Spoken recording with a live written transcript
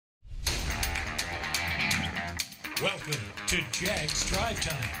Welcome to Jags Drive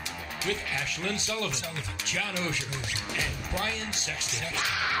Time with Ashlyn Sullivan, John Oehser, and Brian Sexton.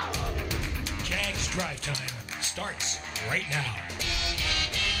 Jags Drive Time starts right now.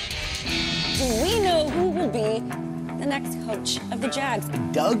 Do we know who will be the next coach of the Jags?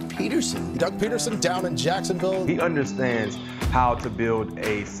 Doug Peterson. Doug Peterson down in Jacksonville. He understands how to build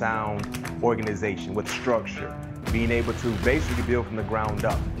a sound organization with structure, being able to basically build from the ground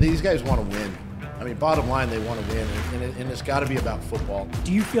up. These guys want to win. I mean, bottom line, they want to win, and it's got to be about football.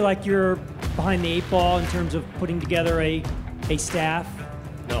 Do you feel like you're behind the eight ball in terms of putting together a staff?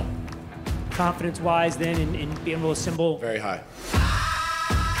 No. Confidence-wise then in being able to assemble? Very high.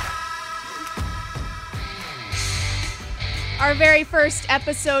 Our very first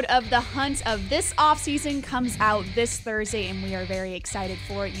episode of The Hunt of this offseason comes out this Thursday, and we are very excited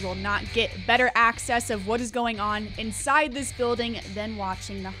for it. You will not get better access of what is going on inside this building than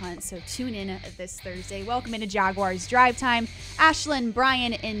watching The Hunt, so tune in this Thursday. Welcome into Jaguars Drive Time. Ashlyn,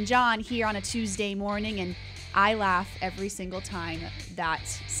 Brian, and John here on a Tuesday morning, and I laugh every single time that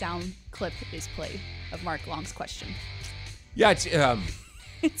sound clip is played of Mark Long's question. Yeah, it's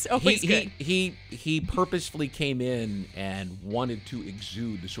It's always good. He purposefully came in and wanted to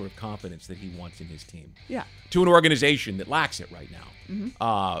exude the sort of confidence that he wants in his team. Yeah. To an organization that lacks it right now.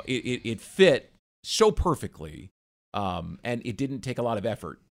 Mm-hmm. It fit so perfectly, and it didn't take a lot of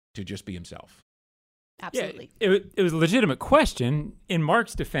effort to just be himself. Absolutely. Yeah, it was a legitimate question. In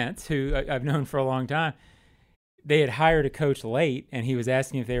Mark's defense, who I've known for a long time, they had hired a coach late, and he was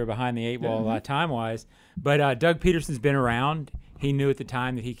asking if they were behind the eight ball time-wise. But Doug Peterson's been around. He knew at the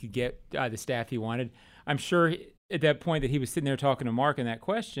time that he could get the staff he wanted. I'm sure at that point that he was sitting there talking to Mark in that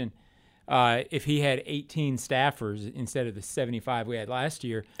question, if he had 18 staffers instead of the 75 we had last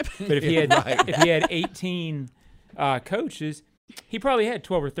year, but if he had if he had 18 coaches, he probably had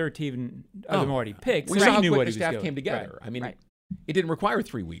 12 or 13 of them already picked. We so saw he how knew quick what the he was staff doing. came together. Right. I mean, Right. it didn't require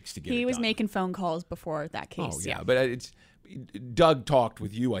 3 weeks to get it He was done. making phone calls before that case. Oh, yeah. But Doug talked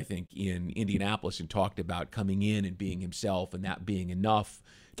with you, I think, in Indianapolis and talked about coming in and being himself and that being enough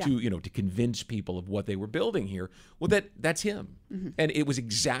to convince people of what they were building here. Well, that's him. Mm-hmm. And it was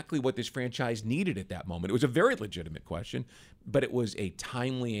exactly what this franchise needed at that moment. It was a very legitimate question, but it was a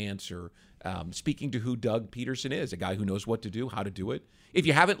timely answer, speaking to who Doug Peterson is, a guy who knows what to do, how to do it. If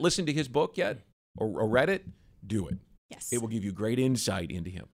you haven't listened to his book yet or read it, do it. Yes. It will give you great insight into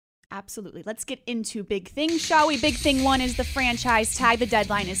him. Absolutely. Let's get into big things, shall we? Big thing one is the franchise tag. The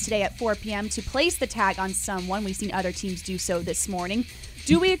deadline is today at 4 p.m. to place the tag on someone. We've seen other teams do so this morning.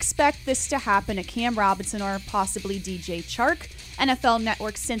 Do we expect this to happen to Cam Robinson or possibly DJ Chark? NFL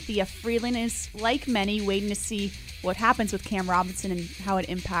Network's Cynthia Freeland is, like many, waiting to see what happens with Cam Robinson and how it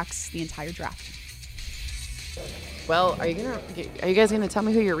impacts the entire draft. Well, are you guys gonna tell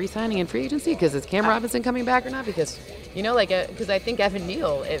me who you're re-signing in free agency? Because is Cam Robinson coming back or not? Because because I think Evan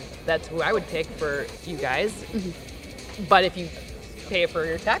Neal, if that's who I would pick for you guys. Mm-hmm. But if you pay for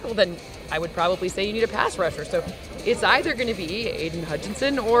your tackle, then I would probably say you need a pass rusher. So it's either going to be Aiden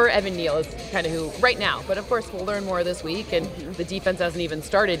Hutchinson or Evan Neal is kind of who right now. But of course, we'll learn more this week, and the defense hasn't even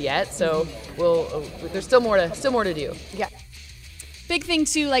started yet. So there's still more to do. Yeah. Big thing,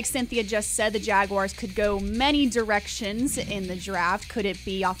 too, like Cynthia just said, the Jaguars could go many directions in the draft. Could it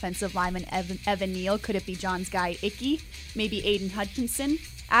be offensive lineman Evan Neal? Could it be John's guy Ickey? Maybe Aiden Hutchinson?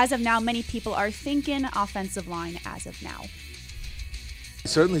 As of now, many people are thinking offensive line as of now. It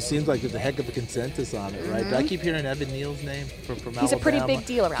certainly seems like there's a heck of a consensus on it, right? But I keep hearing Evan Neal's name from Alabama. He's a pretty big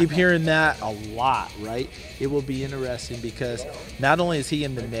deal around Keep here. hearing that a lot, right? It will be interesting because not only is he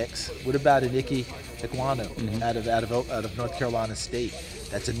in the mix, what about an Ickey Ekwonu out of North Carolina State?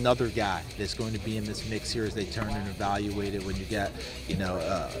 That's another guy that's going to be in this mix here as they turn and evaluate it when you get, as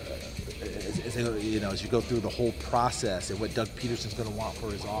you go through the whole process and what Doug Peterson's going to want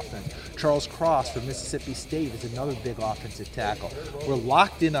for his offense. Charles Cross from Mississippi State is another big offensive tackle. We're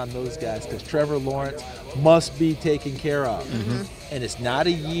locked in on those guys because Trevor Lawrence must be taken care of. Mm-hmm. And it's not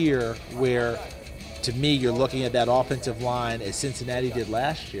a year where, to me, you're looking at that offensive line as Cincinnati did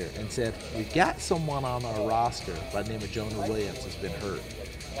last year and said, we got someone on our roster by the name of Jonah Williams who's been hurt.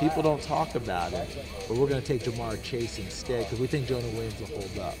 People don't talk about it, but we're going to take Jamar Chase instead because we think Jonah Williams will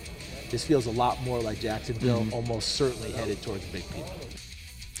hold up. This feels a lot more like Jacksonville, almost certainly headed towards Big People.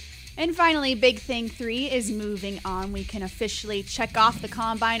 And finally, big thing 3 is moving on. We can officially check off the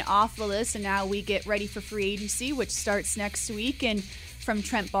combine off the list, and now we get ready for free agency, which starts next week. And from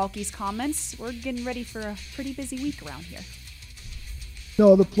Trent Baalke's comments, we're getting ready for a pretty busy week around here.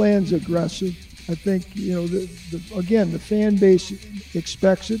 No, the plan's aggressive. I think, again, the fan base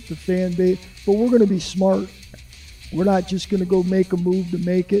expects it, but we're going to be smart. We're not just going to go make a move to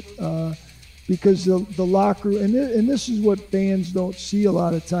make it because the locker and this is what fans don't see a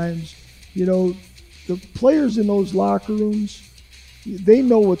lot of times. You know, the players in those locker rooms, they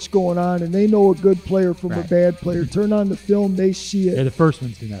know what's going on, and they know a good player from a bad player. Turn on the film, they see it. They're the first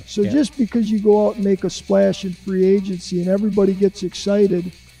ones to know. So just because you go out and make a splash in free agency and everybody gets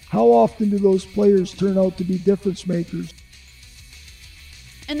excited, how often do those players turn out to be difference makers?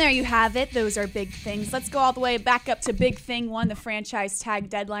 And there you have it. Those are big things. Let's go all the way back up to big thing one. The franchise tag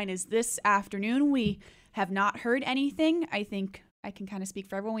deadline is this afternoon. We have not heard anything. I think I can kind of speak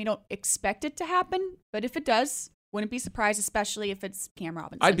for everyone. We don't expect it to happen, but if it does, wouldn't be surprised, especially if it's Cam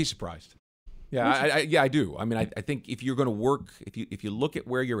Robinson. I'd be surprised. Yeah, I do. I mean, I think if you're going to work, if you look at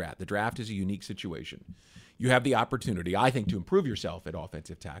where you're at, the draft is a unique situation. You have the opportunity, I think, to improve yourself at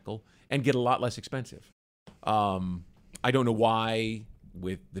offensive tackle and get a lot less expensive. I don't know why,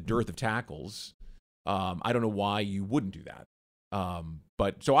 with the dearth of tackles, I don't know why you wouldn't do that.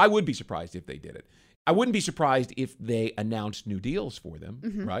 But so I would be surprised if they did it. I wouldn't be surprised if they announced new deals for them,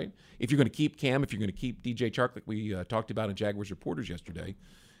 right? If you're going to keep Cam, if you're going to keep DJ Chark, like we talked about in Jaguars Reporters yesterday,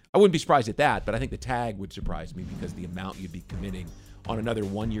 I wouldn't be surprised at that, but I think the tag would surprise me because the amount you'd be committing on another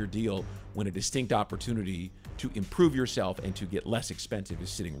one-year deal when a distinct opportunity to improve yourself and to get less expensive is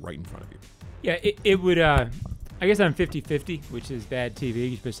sitting right in front of you. Yeah, it would, I guess I'm 50-50, which is bad TV.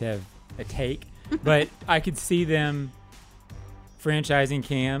 You're supposed to have a take. But I could see them franchising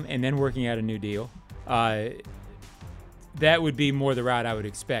Cam and then working out a new deal. That would be more the route I would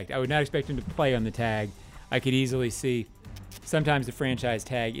expect. I would not expect him to play on the tag. I could easily see sometimes the franchise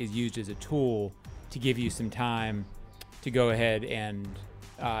tag is used as a tool to give you some time to go ahead and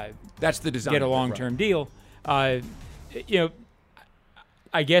that's the design, get a long-term deal. You know,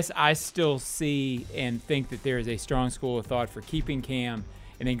 I guess I still see and think that there is a strong school of thought for keeping Cam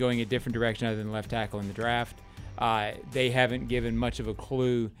and then going a different direction other than left tackle in the draft. They haven't given much of a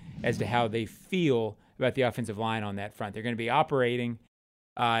clue as to how they feel about the offensive line on that front. They're going to be operating.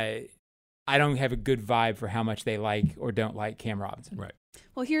 I don't have a good vibe for how much they like or don't like Cam Robinson. Right.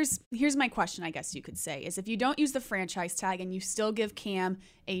 Well, here's my question, I guess you could say, is if you don't use the franchise tag and you still give Cam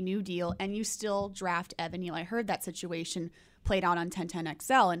a new deal and you still draft Evan Neal, I heard that situation played out on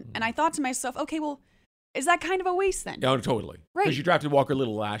 1010XL, and I thought to myself, okay, well, is that kind of a waste then? No, totally. Right. Because you drafted Walker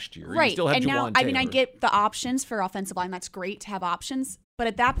Little last year. Right. You still have and now, Jawan I mean, I Taylor. get the options for offensive line. That's great to have options. But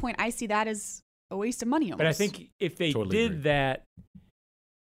at that point, I see that as a waste of money almost. But I think if they did that,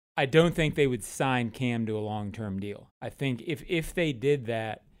 I don't think they would sign Cam to a long-term deal. I think if they did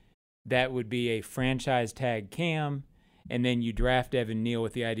that, that would be a franchise tag Cam, and then you draft Evan Neal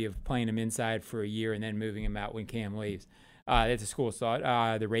with the idea of playing him inside for a year and then moving him out when Cam leaves. That's a school of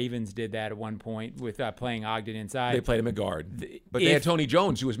thought. The Ravens did that at one point with playing Ogden inside. They played him at guard. But they had Tony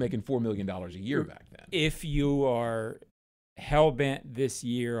Jones, who was making $4 million a year back then. If you are hell-bent this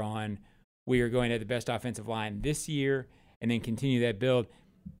year on we are going to have the best offensive line this year and then continue that build,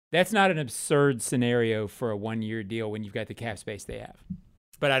 that's not an absurd scenario for a one-year deal when you've got the cap space they have.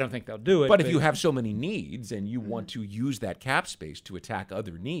 But I don't think they'll do it. But if you have so many needs and you want to use that cap space to attack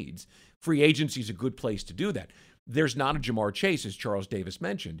other needs, free agency is a good place to do that. There's not a Jamar Chase, as Charles Davis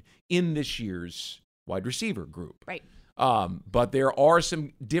mentioned, in this year's wide receiver group. Right. But there are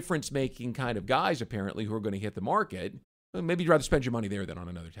some difference-making kind of guys, apparently, who are going to hit the market. Maybe you'd rather spend your money there than on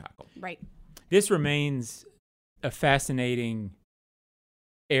another tackle. Right. This remains a fascinating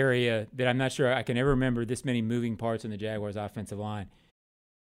area that I'm not sure I can ever remember this many moving parts in the Jaguars' offensive line.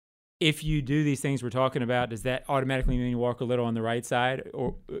 If you do these things we're talking about, does that automatically mean Walker Little on the right side,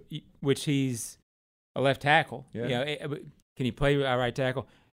 or which he's a left tackle? Yeah. You know, can he play a right tackle?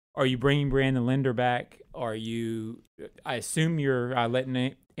 Are you bringing Brandon Linder back? Are you? I assume you're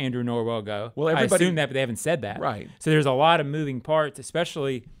letting Andrew Norwell go. Well, I assume that, but they haven't said that. Right. So there's a lot of moving parts,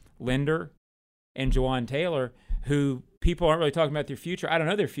 especially Linder and Jawan Taylor, who people aren't really talking about their future. I don't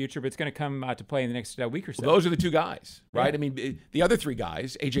know their future, but it's going to come out to play in the next week or so. Well, those are the two guys, right? Yeah. I mean, the other three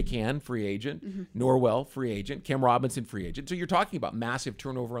guys, A.J. Cann, free agent, Norwell, free agent, Cam Robinson, free agent. So you're talking about massive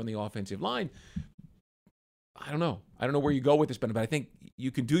turnover on the offensive line. I don't know where you go with this, Ben, but I think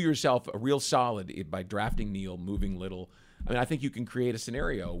you can do yourself a real solid by drafting Neal, moving Little. I mean, I think you can create a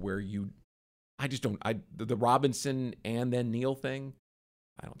scenario where the Robinson and then Neal thing,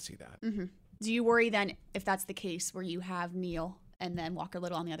 I don't see that. Mm-hmm. Do you worry then, if that's the case, where you have Neal and then Walker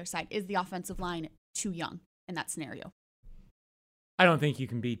Little on the other side, is the offensive line too young in that scenario? I don't think you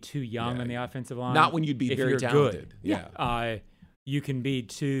can be too young on the offensive line. Not when you'd be if very you're talented. Good. Yeah. You can be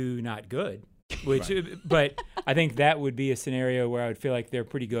too not good, which, Right. But I think that would be a scenario where I would feel like they're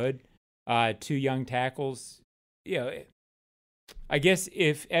pretty good. Two young tackles, you know, I guess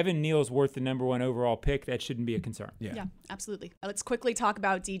if Evan Neal's worth the number 1 overall pick, that shouldn't be a concern. Yeah, absolutely. Let's quickly talk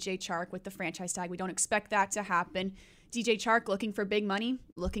about DJ Chark with the franchise tag. We don't expect that to happen. DJ Chark looking for big money,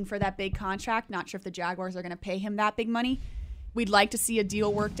 looking for that big contract. Not sure if the Jaguars are going to pay him that big money. We'd like to see a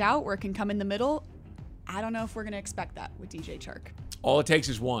deal worked out where it can come in the middle. I don't know if we're going to expect that with DJ Chark. All it takes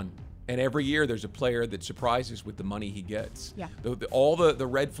is one. And every year there's a player that surprises with the money he gets. Yeah. All the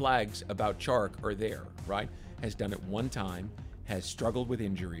red flags about Chark are there, right? Has done it one time, has struggled with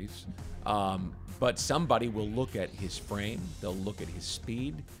injuries, but somebody will look at his frame, they'll look at his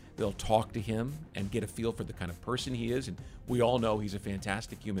speed, they'll talk to him and get a feel for the kind of person he is, and we all know he's a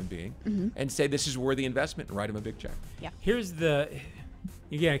fantastic human being, and say this is worthy investment and write him a big check. Yeah. Here's I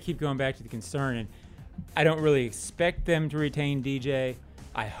keep going back to the concern, and I don't really expect them to retain DJ.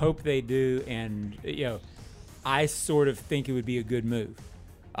 I hope they do, and I sort of think it would be a good move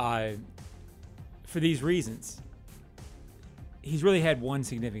for these reasons. He's really had one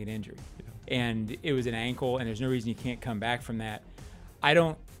significant injury, and it was an ankle, and there's no reason you can't come back from that. I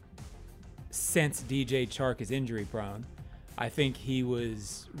don't sense DJ Chark is injury prone. I think he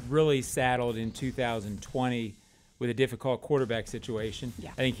was really saddled in 2020 with a difficult quarterback situation.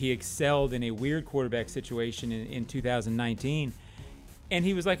 Yeah. I think he excelled in a weird quarterback situation in 2019. And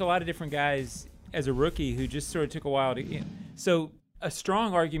he was like a lot of different guys as a rookie who just sort of took a while to. So a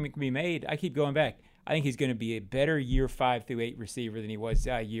strong argument can be made. I keep going back. I think he's going to be a better year 5 through 8 receiver than he was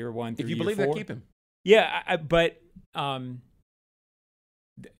year 1 through year 4. If you believe that, keep him. Yeah, but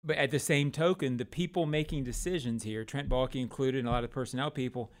at the same token, the people making decisions here, Trent Baalke included, and a lot of personnel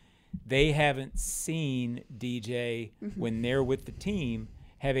people, they haven't seen DJ when they're with the team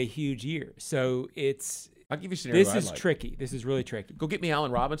have a huge year. So I'll give you a scenario. This is tricky. This is really tricky. Go get me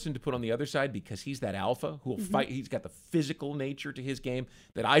Allen Robinson to put on the other side because he's that alpha who will fight. He's got the physical nature to his game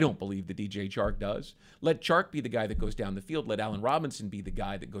that I don't believe the DJ Chark does. Let Chark be the guy that goes down the field. Let Allen Robinson be the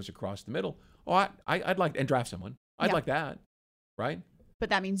guy that goes across the middle. Oh, I'd like and draft someone. I'd like that, right? But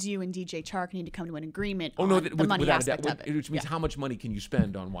that means you and DJ Chark need to come to an agreement the money aspect of it. Which means how much money can you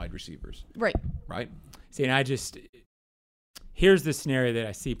spend on wide receivers? Right. Right? See, and here's the scenario that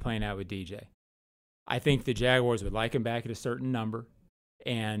I see playing out with DJ. I think the Jaguars would like him back at a certain number,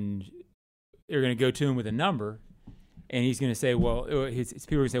 and they're going to go to him with a number, and he's going to say, well, people are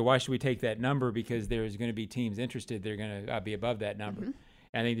going to say, why should we take that number? Because there's going to be teams interested. They're going to be above that number.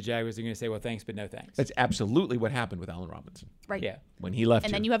 And I think the Jaguars are going to say, well, thanks, but no thanks. That's absolutely what happened with Allen Robinson. Right. Yeah. When he left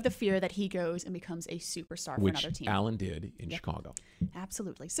and then you have the fear that he goes and becomes a superstar for another team. Which Allen did in Chicago.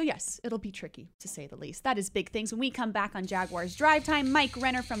 Absolutely. So, yes, it'll be tricky, to say the least. That is big things. When we come back on Jaguars Drive Time, Mike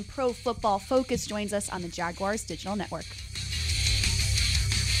Renner from Pro Football Focus joins us on the Jaguars Digital Network.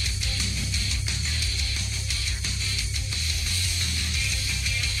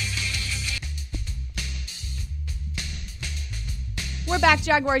 We're back,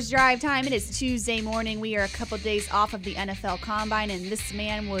 Jaguars Drive Time. It is Tuesday morning. We are a couple days off of the NFL Combine, and this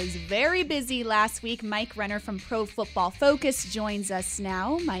man was very busy last week. Mike Renner from Pro Football Focus joins us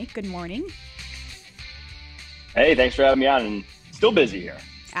now. Mike, good morning. Hey, thanks for having me on. And still busy here.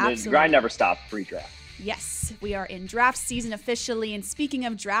 Absolutely. The grind never stopped pre-draft. Yes, we are in draft season officially. And speaking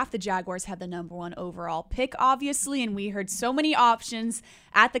of draft, the Jaguars had the number 1 overall pick, obviously, and we heard so many options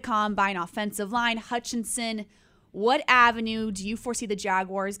at the Combine. Offensive line, Hutchinson. What avenue do you foresee the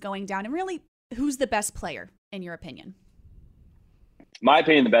Jaguars going down? And really, who's the best player, in your opinion? My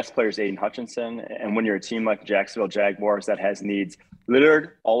opinion, the best player is Aiden Hutchinson. And when you're a team like the Jacksonville Jaguars that has needs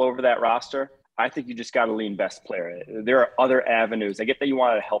littered all over that roster, I think you just got to lean best player. There are other avenues. I get that you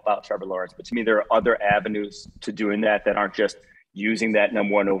want to help out Trevor Lawrence, but to me, there are other avenues to doing that aren't just using that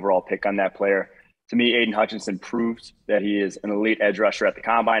number 1 overall pick on that player. To me, Aiden Hutchinson proved that he is an elite edge rusher at the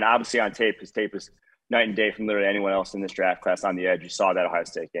Combine. Obviously on tape, his tape is night and day from literally anyone else in this draft class on the edge. You saw that Ohio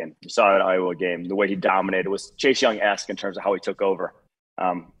State game. You saw that Iowa game. The way he dominated was Chase Young-esque in terms of how he took over.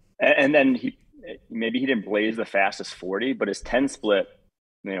 And then maybe he didn't blaze the fastest 40, but his 10 split,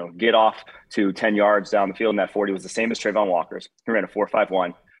 get off to 10 yards down the field in that 40 was the same as Trayvon Walker's. He ran a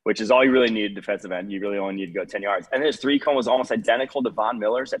 4.51, which is all you really need defensive end. You really only need to go 10 yards. And his 3-cone was almost identical to Von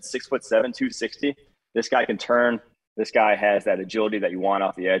Miller's at 6'7", 260. This guy can turn. This guy has that agility that you want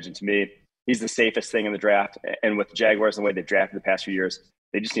off the edge. And to me, he's the safest thing in the draft. And with the Jaguars and the way they've drafted the past few years,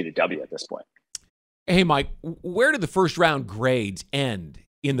 they just need a W at this point. Hey, Mike, where did the first round grades end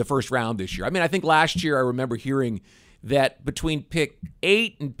in the first round this year? I mean, I think last year I remember hearing that between pick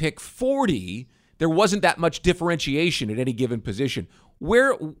 8 and pick 40, there wasn't that much differentiation at any given position.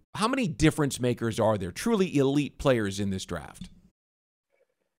 How many difference makers are there, truly elite players in this draft?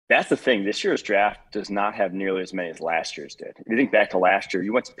 That's the thing. This year's draft does not have nearly as many as last year's did. If you think back to last year,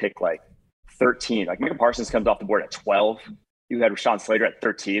 you went to pick like 13. Like Micah Parsons comes off the board at 12. You had Rashawn Slater at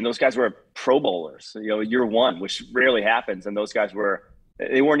 13. Those guys were Pro Bowlers, year one, which rarely happens. And those guys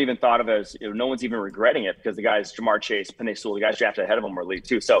they weren't even thought of as, no one's even regretting it because the guys, Jamar Chase, Penei Sewell, the guys drafted ahead of them were elite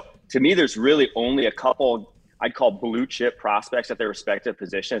too. So to me, there's really only a couple I'd call blue chip prospects at their respective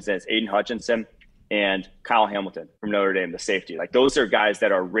positions. And it's Aiden Hutchinson and Kyle Hamilton from Notre Dame, the safety. Like those are guys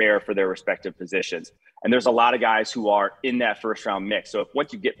that are rare for their respective positions. And there's a lot of guys who are in that first round mix. So if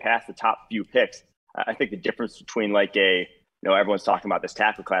once you get past the top few picks, I think the difference between like everyone's talking about this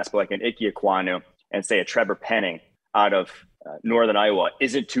tackle class, but like an Ike Ekwonu and say a Trevor Penning out of Northern Iowa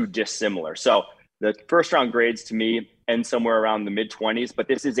isn't too dissimilar. So the first round grades to me end somewhere around the mid-20s, but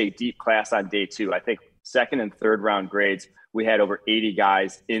this is a deep class on day two. I think second and third round grades, we had over 80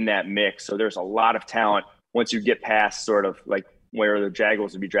 guys in that mix. So there's a lot of talent. Once you get past sort of like where the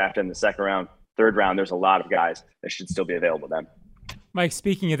Jaguars would be drafted in the second round, third round, there's a lot of guys that should still be available then. Mike,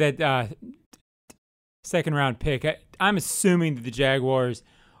 speaking of that second round pick, I'm assuming that the Jaguars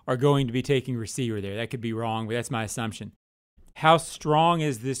are going to be taking receiver there. That could be wrong, but that's my assumption. How strong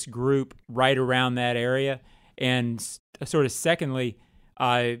is this group right around that area? And sort of secondly,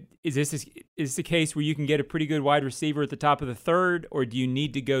 is this a case where you can get a pretty good wide receiver at the top of the third, or do you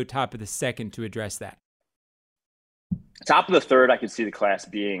need to go top of the second to address that? Top of the third, I could see the class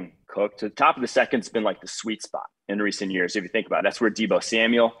being cooked. The top of the second's been like the sweet spot in recent years. If you think about it, that's where Deebo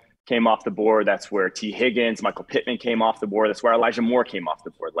Samuel came off the board. That's where T. Higgins, Michael Pittman came off the board. That's where Elijah Moore came off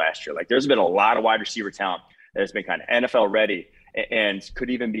the board last year. Like there's been a lot of wide receiver talent that has been kind of NFL ready and could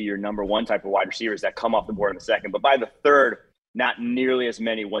even be your number one type of wide receivers that come off the board in the second. But by the third, not nearly as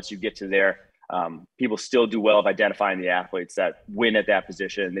many once you get to there. People still do well of identifying the athletes that win at that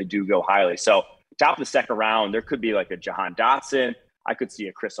position, and they do go highly. So top of the second round, there could be like a Jahan Dotson. I could see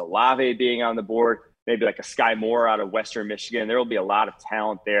a Chris Olave being on the board, maybe like a Sky Moore out of Western Michigan. There will be a lot of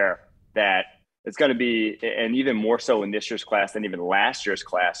talent there that it's going to be, and even more so in this year's class than even last year's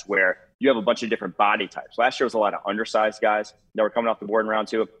class, where you have a bunch of different body types. Last year was a lot of undersized guys that were coming off the board in round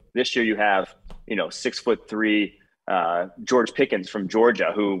two. This year you have, 6'3" George Pickens from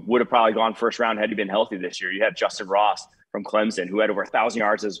Georgia, who would have probably gone first round had he been healthy this year. You have Justin Ross from Clemson, who had over 1,000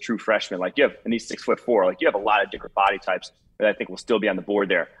 yards as a true freshman. And he's 6'4". Like you have a lot of different body types that I think will still be on the board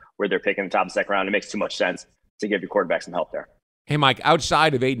there, where they're picking the top of the second round. It makes too much sense to give your quarterback some help there. Hey, Mike,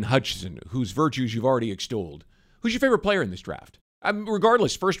 outside of Aiden Hutchinson, whose virtues you've already extolled, who's your favorite player in this draft?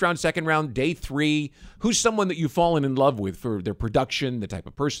 Regardless, first round, second round, day three, who's someone that you've fallen in love with for their production, the type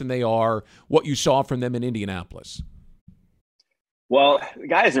of person they are, what you saw from them in Indianapolis? Well, the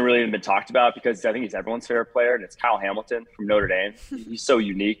guy hasn't really even been talked about because I think he's everyone's favorite player, and it's Kyle Hamilton from Notre Dame. He's so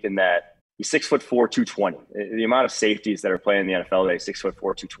unique in that he's 6'4", 220. The amount of safeties that are playing in the NFL today, 6'4",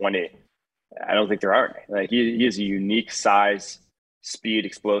 220, I don't think there are any. Like he is a unique size, speed,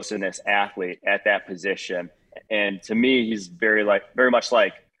 explosiveness athlete at that position. And to me, he's very much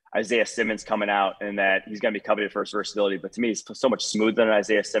like Isaiah Simmons coming out, in that he's going to be coveted for his versatility. But to me, he's so much smoother than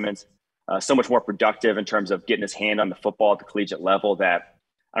Isaiah Simmons, so much more productive in terms of getting his hand on the football at the collegiate level, that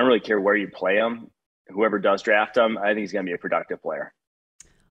I don't really care where you play him. Whoever does draft him, I think he's going to be a productive player.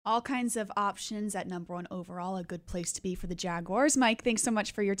 All kinds of options at number one overall, a good place to be for the Jaguars. Mike, thanks so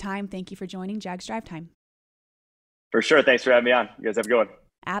much for your time. Thank you for joining Jags Drive Time. For sure. Thanks for having me on. You guys have a good one.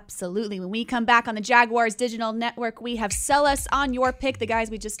 Absolutely. When we come back on the Jaguars Digital Network, we have Sell Us on Your Pick, the guys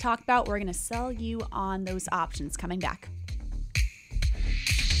we just talked about. We're going to sell you on those options. Coming back.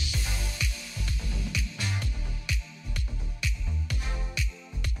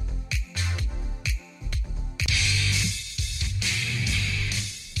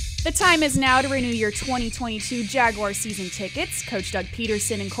 The time is now to renew your 2022 Jaguar season tickets. Coach Doug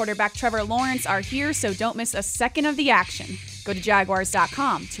Peterson and quarterback Trevor Lawrence are here, so don't miss a second of the action. Go to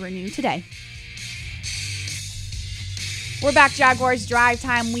Jaguars.com to renew today. We're back, Jaguars Drive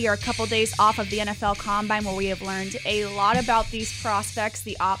Time. We are a couple days off of the NFL Combine, where we have learned a lot about these prospects,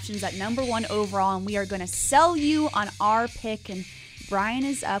 the options at number one overall, and we are going to sell you on our pick. And Brian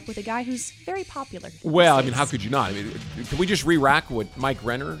is up with a guy who's very popular. Well, I mean, how could you not? I mean, can we just re-rack what Mike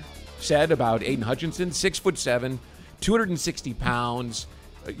Renner said about Aiden Hutchinson? 6'7", 260 pounds,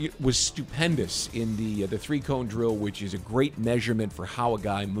 was stupendous in the three-cone drill, which is a great measurement for how a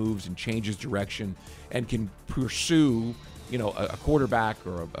guy moves and changes direction and can pursue, a quarterback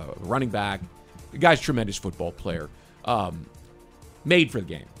or a running back. The guy's a tremendous football player, made for the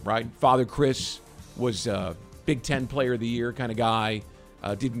game, right? Father Chris was Big Ten Player of the Year kind of guy.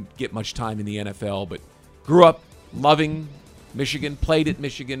 Didn't get much time in the NFL, but grew up loving Michigan, played at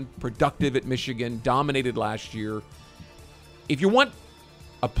Michigan, productive at Michigan, dominated last year. If you want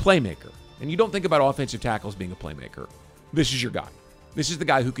a playmaker, and you don't think about offensive tackles being a playmaker, this is your guy. This is the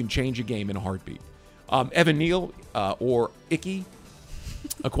guy who can change a game in a heartbeat. Evan Neal or Ike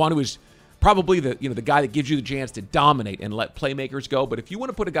Ekwonu is probably the guy that gives you the chance to dominate and let playmakers go. But if you want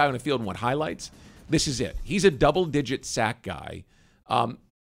to put a guy on the field and want highlights, this is it. He's a double-digit sack guy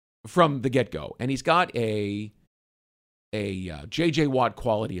from the get-go, and he's got a J.J. Watt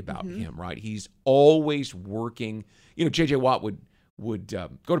quality about him, right? He's always working. J.J. Watt would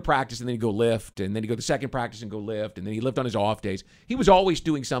go to practice and then he'd go lift, and then he'd go to second practice and go lift, and then he'd lift on his off days. He was always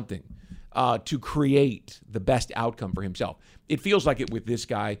doing something to create the best outcome for himself. It feels like it with this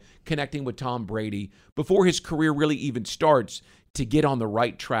guy connecting with Tom Brady before his career really even starts to get on the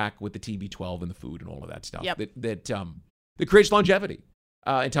right track with the TB12 and the food and all of that stuff. Yep. That creates longevity.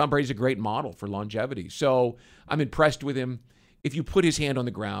 And Tom Brady's a great model for longevity. So I'm impressed with him. If you put his hand on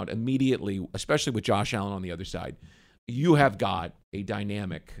the ground immediately, especially with Josh Allen on the other side, you have got a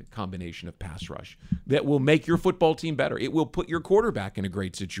dynamic combination of pass rush that will make your football team better. It will put your quarterback in a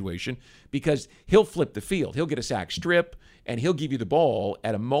great situation because he'll flip the field. He'll get a sack strip, and he'll give you the ball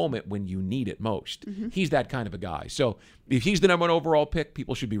at a moment when you need it most. He's that kind of a guy. So if he's the number 1 overall pick,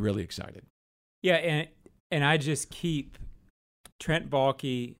 people should be really excited. Yeah, and I just keep Trent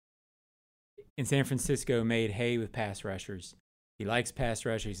Baalke in San Francisco made hay with pass rushers. He likes pass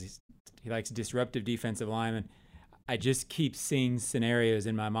rushers. He likes disruptive defensive linemen. I just keep seeing scenarios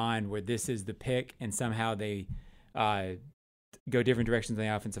in my mind where this is the pick and somehow they go different directions on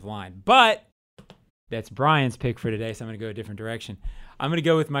the offensive line. But that's Brian's pick for today, so I'm going to go a different direction. I'm going to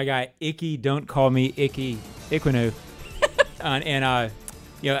go with my guy, Icky. Don't call me Ike Ekwonu.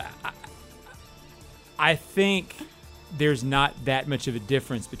 I think there's not that much of a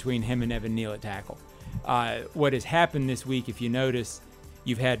difference between him and Evan Neal at tackle. What has happened this week, if you notice,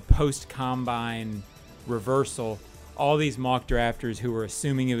 you've had post-combine reversal. All these mock drafters who were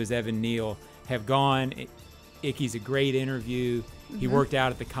assuming it was Evan Neal have gone. Icky's a great interview. He worked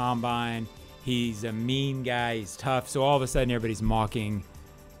out at the combine. He's a mean guy. He's tough. So all of a sudden, everybody's mocking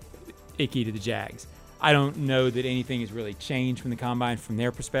Icky to the Jags. I don't know that anything has really changed from the combine from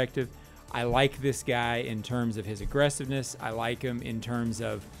their perspective. I like this guy in terms of his aggressiveness. I like him in terms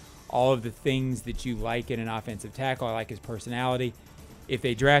of all of the things that you like in an offensive tackle. I like his personality. If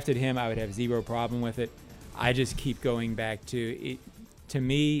they drafted him, I would have zero problem with it. I just keep going back to it. To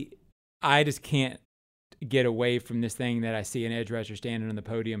me, I just can't get away from this thing that I see an edge rusher standing on the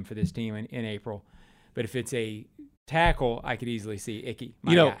podium for this team in April. But if it's a tackle, I could easily see Icky,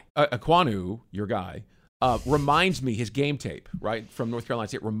 my guy. Ekwonu, your guy, reminds me, his game tape, right, from North Carolina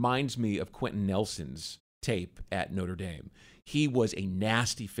State, reminds me of Quentin Nelson's tape at Notre Dame. He was a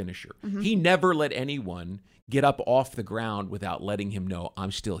nasty finisher. He never let anyone get up off the ground without letting him know,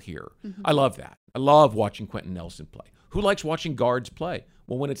 I'm still here. I love that. I love watching Quentin Nelson play. Who likes watching guards play?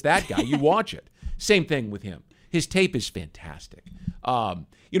 Well, when it's that guy, you watch it. Same thing with him. His tape is fantastic.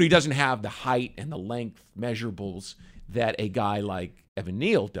 He doesn't have the height and the length measurables that a guy like Evan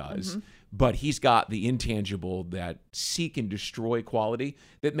Neal does, but he's got the intangible, that seek and destroy quality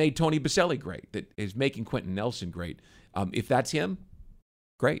that made Tony Boselli great, that is making Quentin Nelson great. If that's him,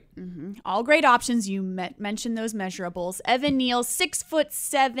 great. All great options. You mentioned those measurables. Evan Neal,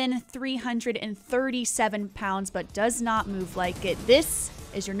 6'7", 337 pounds, but does not move like it. This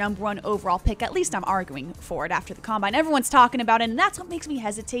is your number 1 overall pick. At least I'm arguing for it after the combine. Everyone's talking about it, and that's what makes me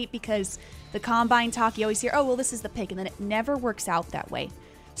hesitate, because the combine talk, you always hear, oh, well, this is the pick, and then it never works out that way.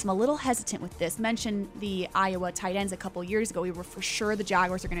 So I'm a little hesitant with this. Mentioned the Iowa tight ends a couple years ago. We were for sure the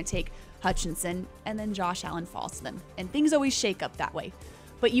Jaguars are going to take Hutchinson, and then Josh Allen falls to them. And things always shake up that way.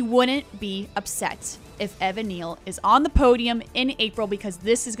 But you wouldn't be upset if Evan Neal is on the podium in April, because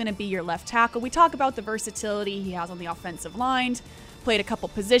this is going to be your left tackle. We talk about the versatility he has on the offensive line, played a couple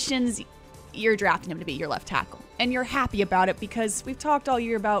positions. You're drafting him to be your left tackle. And you're happy about it because we've talked all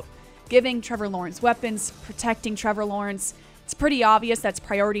year about giving Trevor Lawrence weapons, protecting Trevor Lawrence. It's pretty obvious that's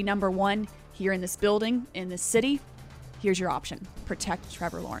priority number 1 here in this building, in this city. Here's your option. Protect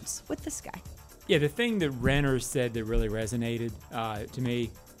Trevor Lawrence with this guy. Yeah, the thing that Renner said that really resonated to me,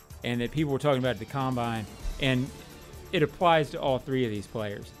 and that people were talking about at the Combine, and it applies to all 3 of these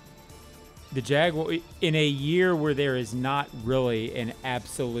players. The Jaguars, in a year where there is not really an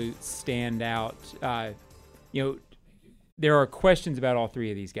absolute standout, there are questions about all 3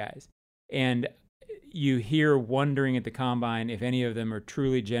 of these guys. And you hear wondering at the Combine if any of them are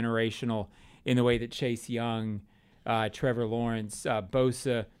truly generational in the way that Chase Young, Trevor Lawrence,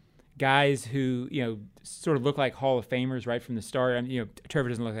 Bosa, guys who, sort of look like Hall of Famers right from the start. Trevor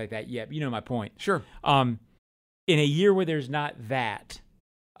doesn't look like that yet, but you know my point. Sure. In a year where there's not that,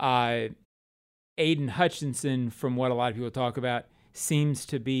 Aiden Hutchinson, from what a lot of people talk about, seems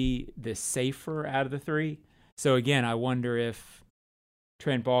to be the safer out of the 3. So again, I wonder if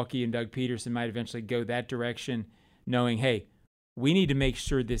Trent Baalke and Doug Peterson might eventually go that direction, knowing, hey, we need to make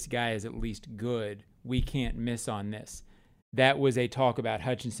sure this guy is at least good. We can't miss on this. That was a talk about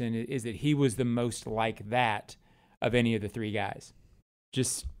Hutchinson, is that he was the most like that of any of the three guys.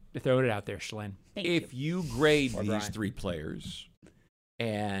 Just throwing it out there, Schlinn. If you grade these three players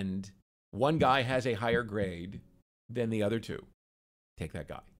and one guy has a higher grade than the other two, take that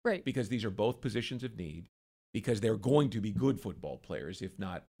guy. Right. Because these are both positions of need, because they're going to be good football players, if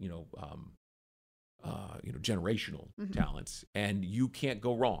not, generational talents. And you can't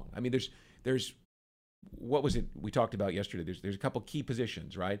go wrong. I mean, there's what was it we talked about yesterday? There's a couple key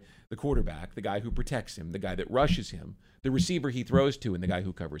positions, right? The quarterback, the guy who protects him, the guy that rushes him, the receiver he throws to, and the guy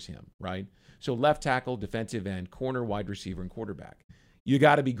who covers him, right? So left tackle, defensive end, corner, wide receiver, and quarterback. You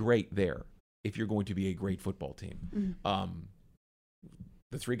got to be great there if you're going to be a great football team.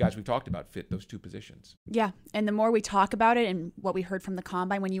 The three guys we've talked about fit those two positions. Yeah, and the more we talk about it and what we heard from the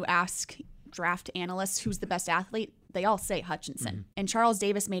Combine, when you ask draft analysts who's the best athlete, they all say Hutchinson. And Charles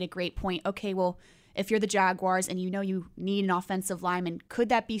Davis made a great point. Okay, well, if you're the Jaguars and you know you need an offensive lineman, could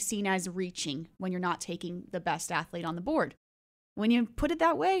that be seen as reaching when you're not taking the best athlete on the board? When you put it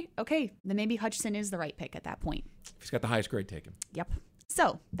that way, okay, then maybe Hutchinson is the right pick at that point. He's got the highest grade taken. Yep.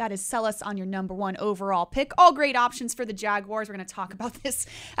 So that is sell us on your number one overall pick. All great options for the Jaguars. We're going to talk about this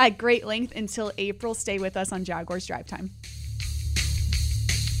at great length until April. Stay with us on Jaguars Drive Time.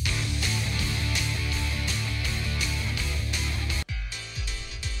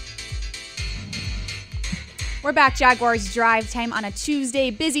 We're back, Jaguars Drive Time on a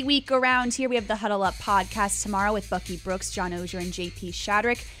Tuesday. Busy week around here. We have the Huddle Up podcast tomorrow with Bucky Brooks, John Oehser, and JP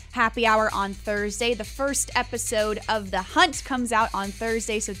Shadrick. Happy Hour on Thursday. The first episode of The Hunt comes out on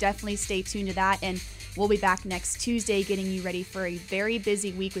Thursday, so definitely stay tuned to that. And we'll be back next Tuesday getting you ready for a very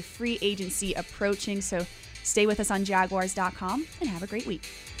busy week with free agency approaching. So stay with us on Jaguars.com and have a great week.